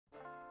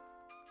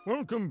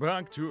Welcome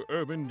back to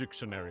Urban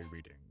Dictionary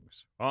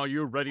Readings. Are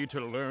you ready to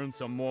learn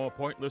some more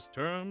pointless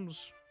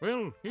terms?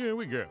 Well, here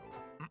we go.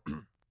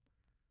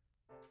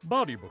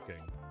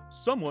 Bodybooking.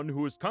 Someone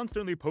who is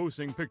constantly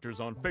posting pictures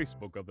on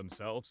Facebook of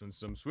themselves in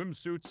some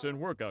swimsuits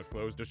and workout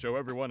clothes to show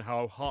everyone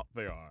how hot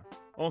they are.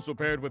 Also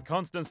paired with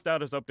constant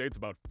status updates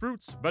about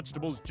fruits,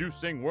 vegetables,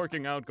 juicing,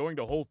 working out, going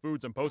to Whole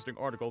Foods, and posting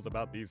articles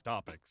about these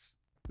topics.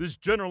 This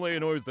generally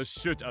annoys the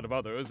shit out of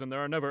others, and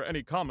there are never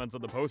any comments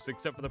on the post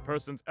except for the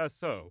person's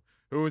SO,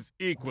 who is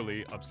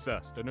equally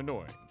obsessed and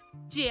annoying.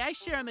 Gee, I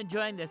sure am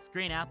enjoying this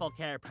green apple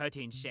carrot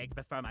protein shake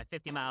before my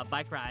 50-mile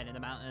bike ride in the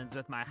mountains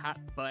with my hot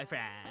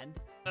boyfriend.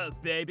 Oh,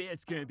 baby,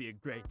 it's gonna be a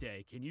great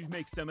day. Can you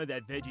make some of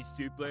that veggie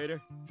soup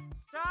later?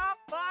 Stop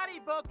body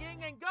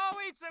booking and go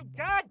eat some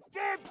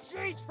goddamn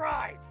cheese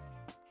fries!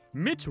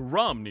 Mitt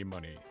Romney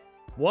money.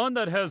 One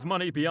that has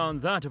money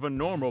beyond that of a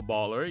normal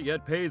baller,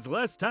 yet pays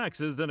less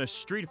taxes than a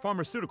street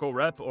pharmaceutical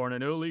rep or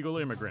an illegal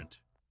immigrant.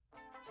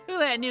 Who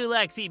that new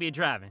Lex he be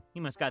driving? He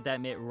must got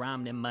that Mitt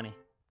Romney money.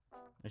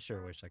 I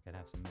sure wish I could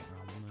have some Mitt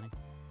Romney money.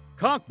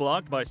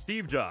 Cockblocked by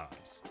Steve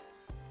Jobs.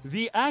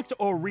 The act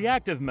or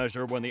reactive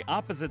measure when the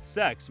opposite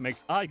sex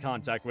makes eye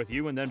contact with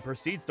you and then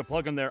proceeds to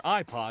plug in their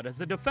iPod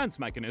as a defense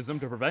mechanism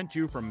to prevent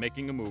you from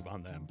making a move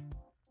on them.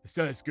 I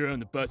saw this girl on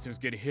the bus and was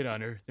gonna hit on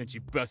her, then she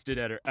busted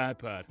out her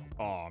iPod.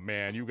 Aw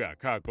man, you got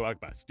cockblocked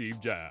by Steve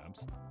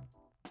Jobs.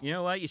 You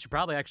know what? You should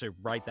probably actually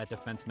write that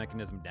defense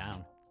mechanism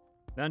down.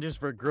 Not just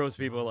for gross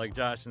people like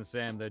Josh and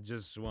Sam that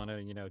just want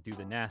to, do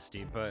the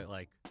nasty, but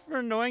like for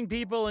annoying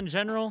people in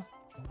general.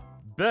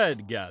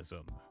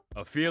 Bedgasm.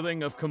 A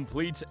feeling of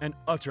complete and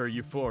utter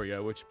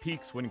euphoria which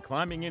peaks when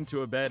climbing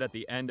into a bed at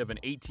the end of an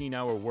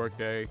 18-hour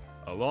workday,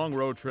 a long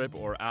road trip,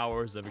 or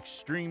hours of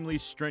extremely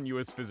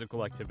strenuous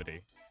physical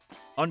activity.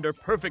 Under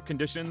perfect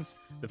conditions,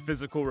 the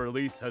physical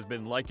release has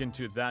been likened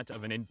to that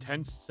of an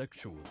intense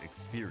sexual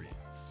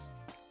experience.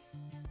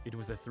 It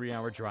was a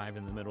 3-hour drive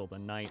in the middle of the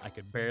night. I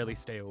could barely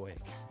stay awake.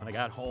 When I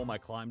got home, I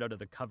climbed out of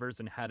the covers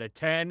and had a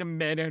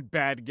 10-minute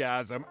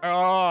bedgasm.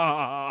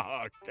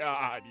 Oh,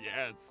 God,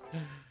 yes.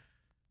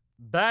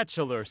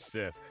 Bachelor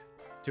sip.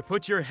 To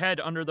put your head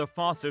under the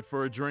faucet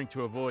for a drink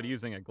to avoid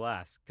using a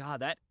glass.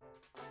 God,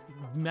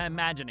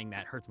 imagining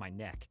that hurts my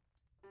neck.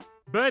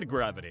 Bed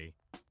gravity.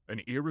 An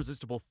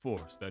irresistible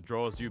force that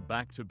draws you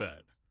back to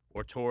bed,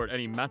 or toward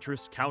any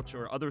mattress, couch,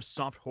 or other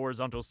soft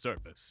horizontal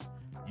surface,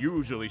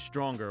 usually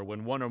stronger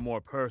when one or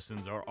more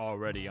persons are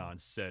already on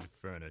said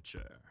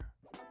furniture.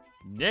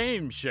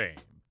 Name shame.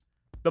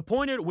 The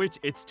point at which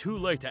it's too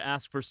late to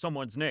ask for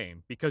someone's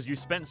name because you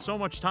spent so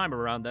much time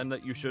around them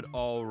that you should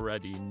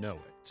already know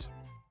it.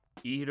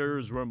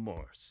 Eater's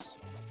remorse.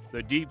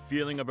 The deep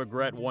feeling of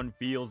regret one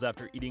feels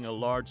after eating a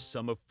large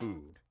sum of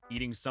food,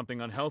 eating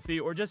something unhealthy,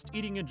 or just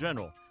eating in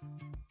general.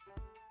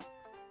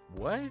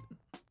 What?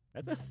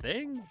 That's a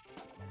thing?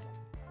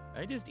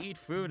 I just eat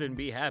food and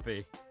be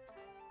happy.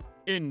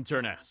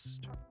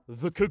 Internest.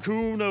 The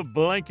cocoon of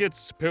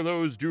blankets,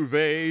 pillows,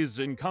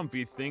 duvets, and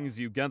comfy things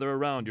you gather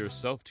around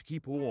yourself to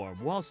keep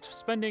warm whilst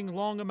spending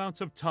long amounts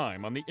of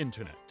time on the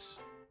internet.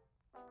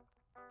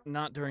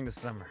 Not during the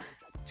summer.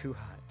 Too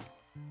hot.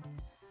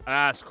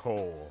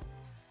 Asshole.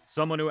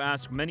 Someone who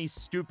asks many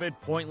stupid,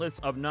 pointless,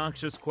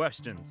 obnoxious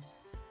questions.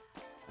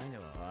 I know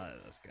a lot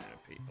of those kind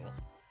of people.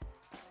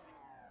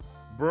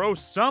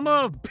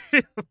 Brosumma?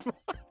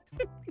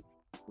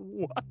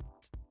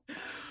 What?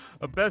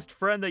 A best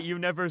friend that you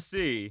never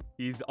see.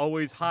 He's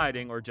always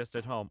hiding or just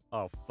at home.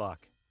 Oh,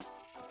 fuck.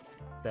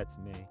 That's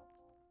me.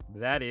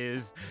 That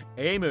is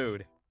a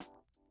mood.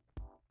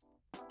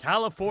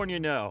 California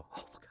no.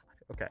 Oh,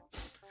 God. Okay.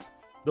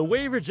 The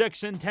way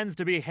rejection tends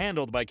to be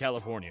handled by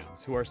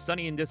Californians, who are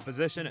sunny in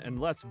disposition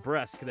and less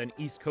brusque than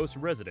East Coast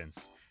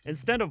residents.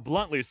 Instead of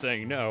bluntly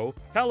saying no,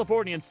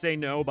 Californians say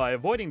no by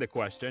avoiding the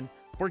question,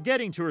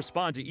 forgetting to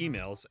respond to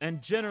emails,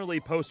 and generally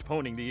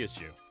postponing the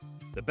issue.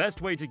 The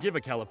best way to give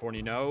a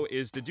California no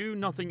is to do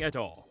nothing at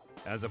all,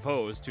 as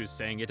opposed to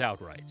saying it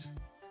outright.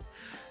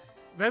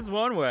 That's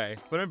one way,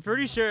 but I'm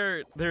pretty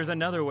sure there's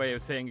another way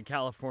of saying a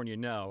California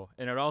no,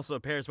 and it also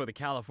pairs with a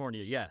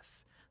California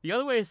yes. The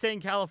other way of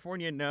saying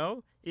California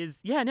no is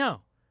yeah,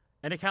 no,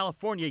 and a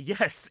California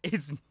yes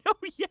is no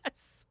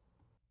yes.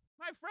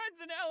 My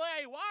friends in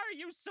LA, why are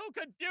you so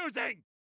confusing?